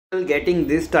Getting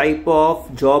this type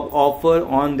of job offer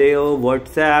on their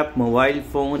WhatsApp, mobile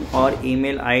phone or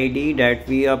email ID that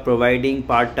we are providing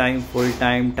part-time,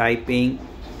 full-time typing,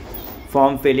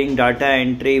 form filling, data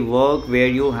entry work where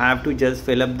you have to just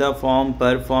fill up the form.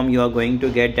 Per form you are going to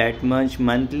get that much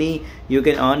monthly. You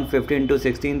can earn 15 to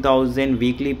 16,000.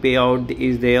 Weekly payout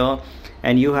is there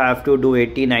and you have to do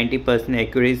 80-90%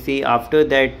 accuracy. After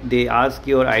that they ask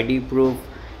your ID proof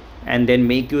and then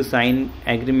make you sign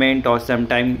agreement, or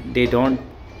sometime they don't.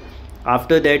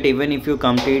 After that, even if you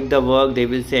complete the work, they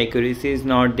will say accuracy is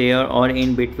not there, or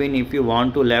in between if you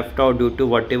want to left out due to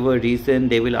whatever reason,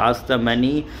 they will ask the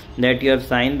money that you have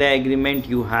signed the agreement.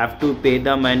 You have to pay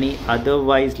the money,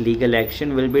 otherwise legal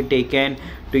action will be taken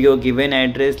to your given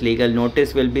address. Legal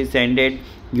notice will be sent.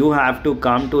 You have to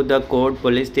come to the court,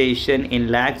 police station.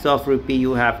 In lakhs of rupee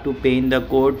you have to pay in the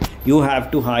court. You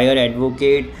have to hire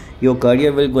advocate. Your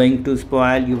career will going to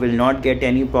spoil. You will not get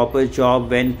any proper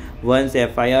job when once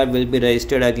FIR will be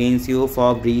registered against you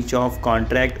for breach of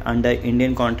contract under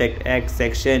Indian Contract Act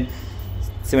section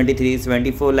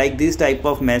 73-74. Like this type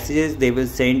of messages they will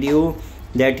send you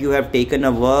that you have taken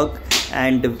a work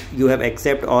and you have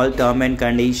accept all term and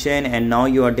condition and now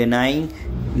you are denying.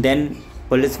 Then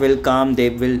police will come, they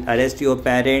will arrest your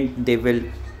parent, they will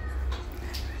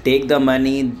take the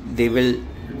money, they will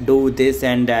do this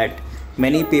and that.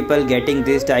 Many people getting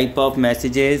this type of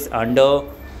messages under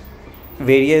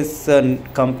various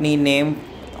company name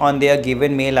on their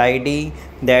given mail ID,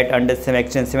 that under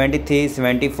section 73,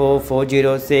 74,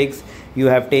 406 you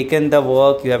have taken the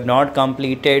work, you have not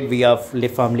completed. We are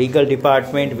from legal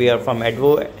department, we are from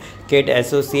advocate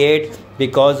associate.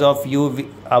 Because of you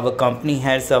our company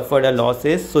has suffered a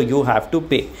losses, so you have to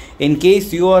pay. In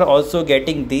case you are also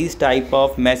getting these type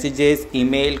of messages,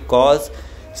 email, calls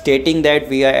stating that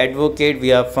we are advocate,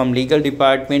 we are from legal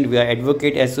department, we are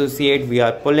advocate associate, we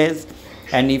are police,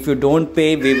 and if you don't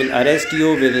pay we will arrest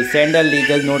you, we will send a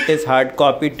legal notice hard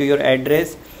copy to your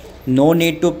address. No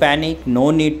need to panic,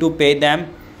 no need to pay them,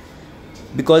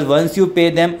 because once you pay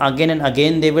them again and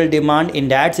again they will demand. In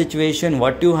that situation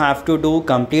what you have to do,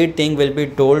 complete thing will be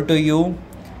told to you,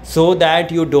 so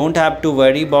that you don't have to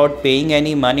worry about paying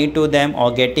any money to them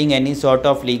or getting any sort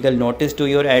of legal notice to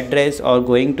your address or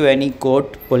going to any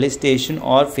court, police station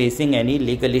or facing any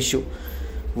legal issue.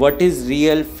 What is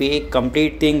real, fake,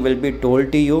 complete thing will be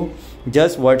told to you.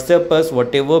 Just WhatsApp us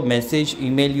whatever message,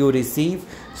 email you receive,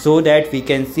 so that we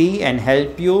can see and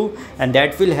help you, and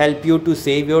that will help you to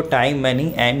save your time,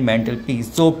 money and mental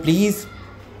peace. So please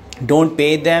don't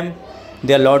pay them.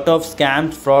 There are a lot of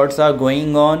scams, frauds are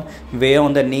going on, where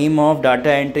on the name of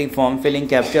data entry, form filling,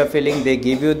 captcha filling, they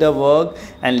give you the work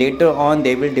and later on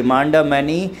they will demand the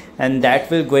money, and that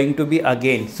will going to be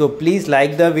again. So please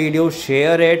like the video,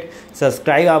 share it,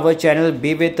 subscribe our channel,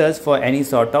 be with us for any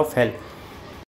sort of help.